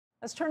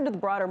Let's turn to the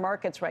broader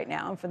markets right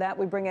now. And for that,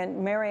 we bring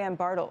in Ann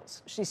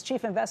Bartels. She's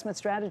Chief Investment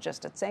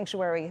Strategist at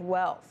Sanctuary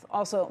Wealth.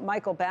 Also,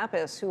 Michael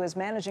Bapis, who is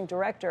Managing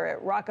Director at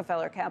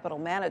Rockefeller Capital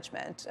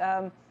Management.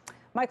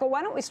 Michael,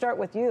 why don't we start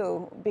with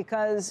you?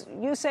 Because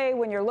you say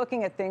when you're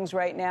looking at things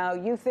right now,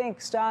 you think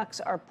stocks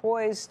are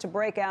poised to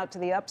break out to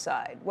the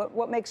upside.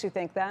 What makes you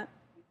think that?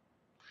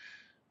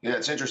 Yeah,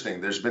 it's interesting.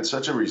 There's been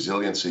such a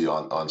resiliency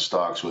on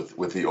stocks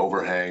with the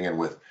overhang and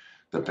with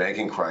the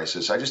banking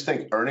crisis. I just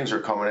think earnings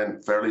are coming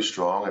in fairly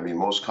strong. I mean,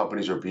 most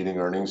companies are beating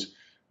earnings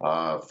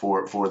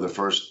for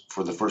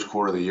the first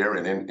quarter of the year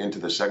and into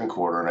the second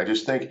quarter. And I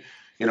just think,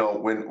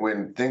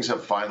 when things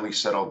have finally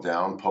settled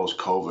down post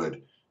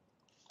COVID,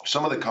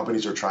 some of the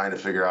companies are trying to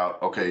figure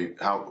out, okay,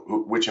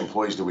 which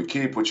employees do we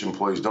keep, which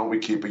employees don't we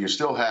keep, but you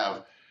still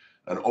have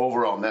an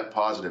overall net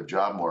positive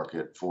job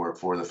market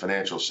for the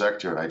financial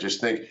sector. And I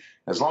just think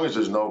as long as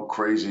there's no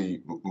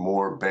crazy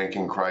more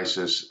banking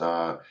crisis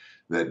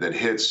that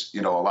hits,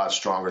 a lot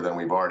stronger than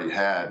we've already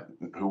had,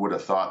 who would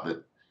have thought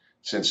that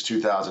since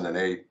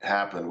 2008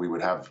 happened, we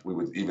would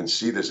even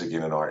see this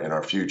again in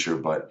our future.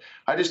 But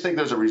I just think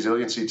there's a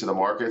resiliency to the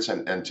markets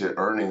and to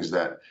earnings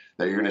that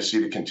you're going to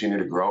see to continue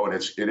to grow. And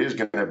it is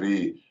going to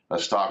be a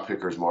stock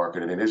picker's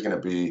market, and it is going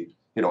to be,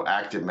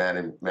 active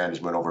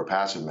management over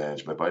passive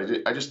management.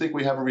 But I just think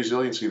we have a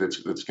resiliency that's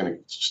going to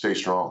stay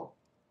strong.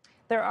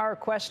 There are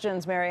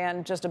questions,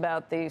 Ann, just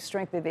about the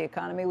strength of the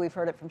economy. We've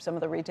heard it from some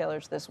of the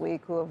retailers this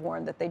week who have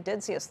warned that they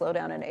did see a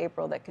slowdown in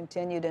April that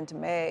continued into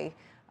May.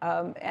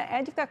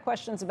 And you've got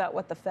questions about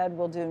what the Fed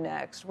will do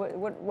next.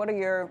 What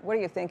are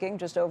you thinking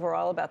just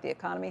overall about the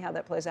economy, how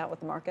that plays out with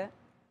the market?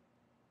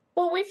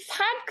 Well, we've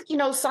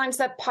had, signs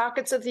that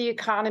pockets of the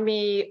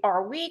economy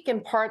are weak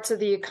and parts of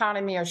the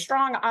economy are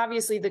strong.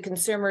 Obviously, the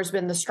consumer has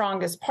been the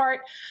strongest part,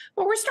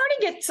 but we're starting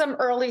to get some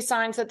early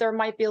signs that there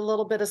might be a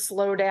little bit of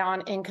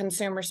slowdown in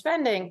consumer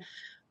spending.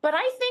 But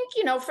I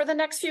think, for the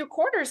next few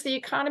quarters, the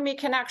economy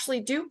can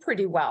actually do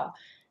pretty well.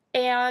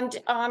 And,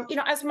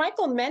 as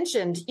Michael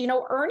mentioned,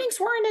 earnings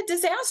were in a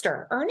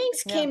disaster.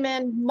 Earnings came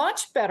in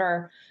much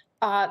better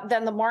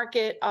than the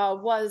market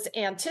was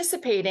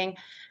anticipating.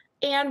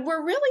 And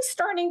we're really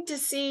starting to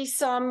see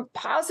some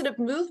positive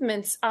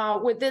movements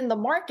within the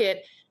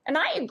market. And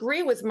I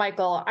agree with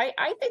Michael.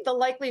 I think the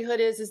likelihood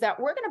is that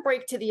we're going to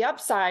break to the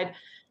upside,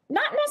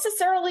 not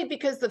necessarily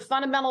because the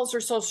fundamentals are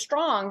so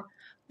strong,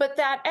 but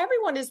that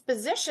everyone is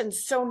positioned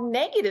so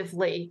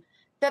negatively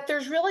that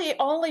there's really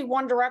only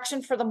one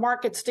direction for the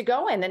markets to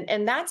go in,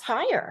 and that's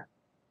higher.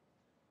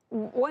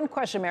 One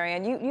question,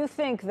 Ann. You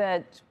think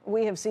that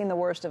we have seen the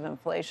worst of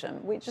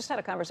inflation. We just had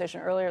a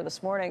conversation earlier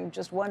this morning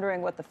just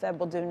wondering what the Fed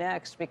will do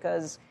next,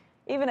 because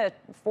even at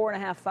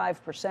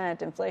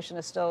 4.5%, inflation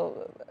is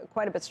still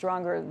quite a bit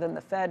stronger than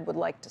the Fed would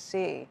like to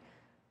see.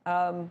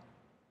 What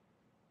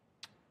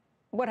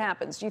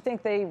happens? Do you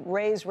think they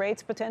raise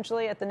rates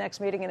potentially at the next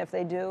meeting? And if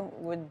they do,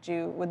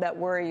 would that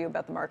worry you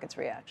about the market's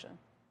reaction?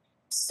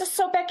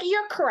 So, Becky,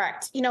 you're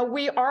correct.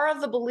 We are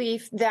of the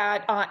belief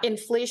that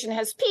inflation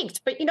has peaked,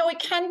 but, it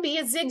can be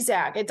a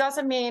zigzag. It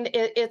doesn't mean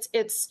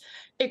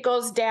it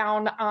goes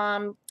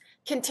down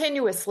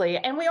continuously.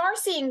 And we are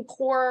seeing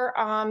core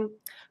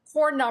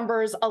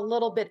numbers a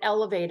little bit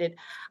elevated.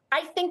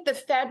 I think the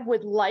Fed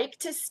would like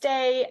to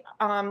stay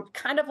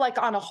kind of like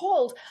on a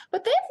hold,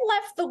 but they've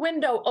left the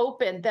window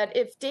open that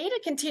if data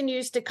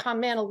continues to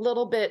come in a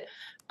little bit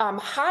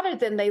hotter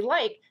than they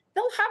like,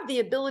 they'll have the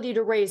ability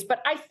to raise.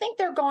 But I think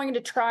they're going to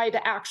try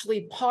to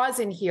actually pause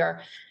in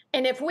here.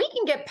 And if we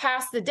can get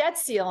past the debt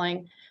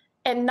ceiling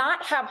and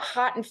not have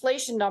hot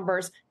inflation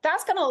numbers,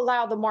 that's going to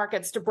allow the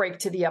markets to break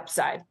to the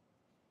upside.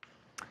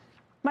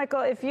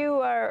 Michael, if you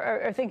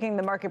are thinking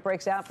the market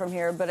breaks out from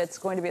here, but it's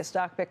going to be a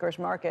stock picker's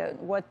market,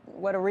 what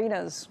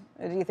arenas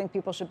do you think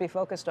people should be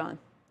focused on?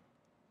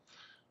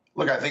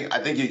 Look, I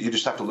think you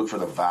just have to look for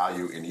the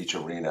value in each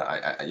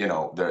arena.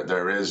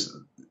 There is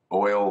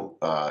oil,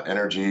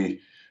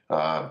 energy,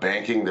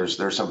 banking.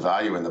 There's some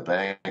value in the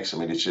banks. I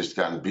mean, it's just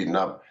gotten beaten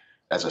up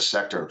as a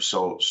sector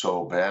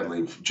so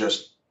badly,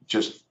 just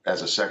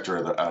as a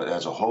sector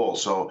as a whole.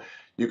 So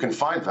you can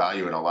find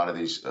value in a lot of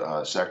these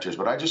sectors.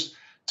 But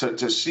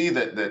to see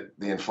that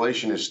the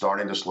inflation is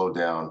starting to slow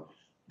down,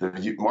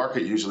 the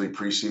market usually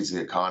precedes the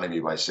economy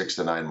by 6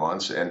 to 9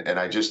 months, and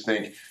I just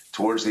think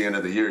towards the end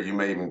of the year you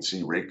may even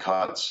see rate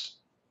cuts,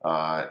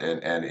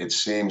 and it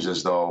seems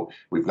as though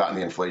we've gotten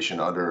the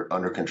inflation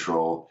under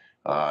control.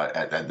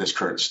 At this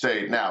current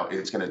state. Now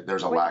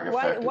there's a lag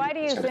effect. Why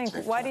do you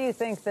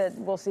think that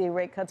we'll see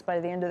rate cuts by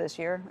the end of this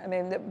year? I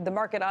mean, the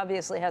market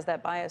obviously has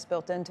that bias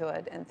built into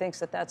it and thinks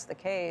that that's the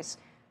case.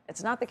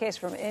 It's not the case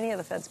from any of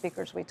the Fed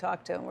speakers we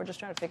talked to, and we're just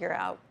trying to figure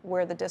out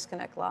where the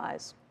disconnect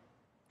lies.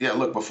 Yeah,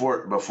 look,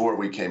 before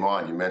we came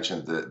on, you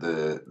mentioned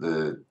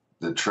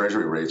the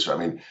Treasury rates. I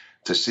mean,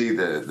 to see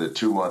the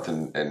 2-month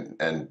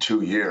and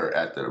 2-year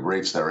at the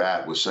rates they're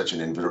at with such an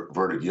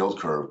inverted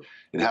yield curve,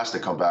 it has to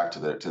come back to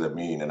the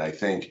mean. And I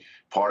think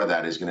part of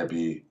that is going to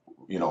be,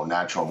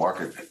 natural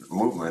market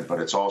movement,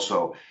 but it's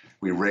also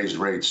we raised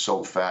rates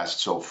so fast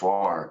so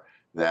far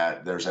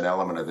that there's an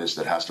element of this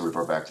that has to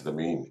revert back to the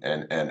mean.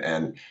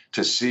 And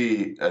to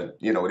see,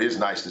 it is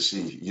nice to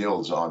see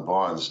yields on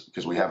bonds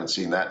because we haven't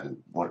seen that in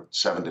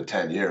 7 to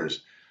 10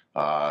 years.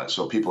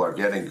 So people are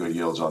getting good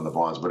yields on the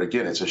bonds. But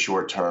again, it's a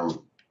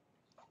short-term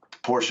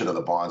portion of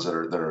the bonds that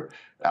are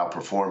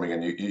outperforming,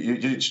 and you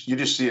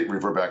just see it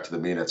revert back to the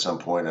mean at some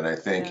point. And I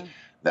think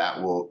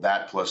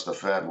that plus the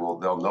Fed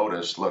they'll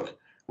notice, look,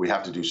 we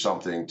have to do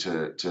something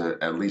to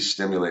at least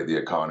stimulate the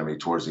economy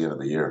towards the end of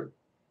the year.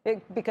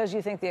 Because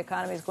you think the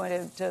economy is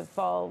going to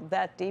fall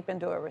that deep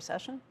into a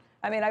recession?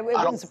 I mean, it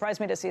wouldn't surprise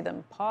me to see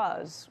them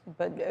pause,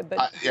 but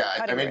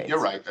I mean, you're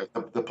right.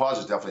 The pause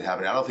is definitely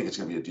happening. I don't think it's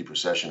going to be a deep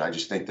recession. I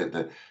just think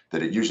that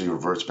it usually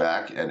reverts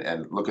back.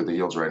 And look at the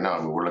yields right now. I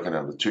mean, we're looking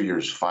at the 2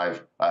 years,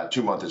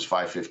 2 month is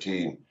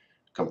 5.15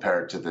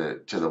 compared to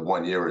the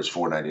 1 year is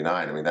 4.99.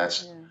 I mean,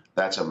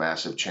 that's a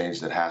massive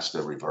change that has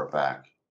to revert back.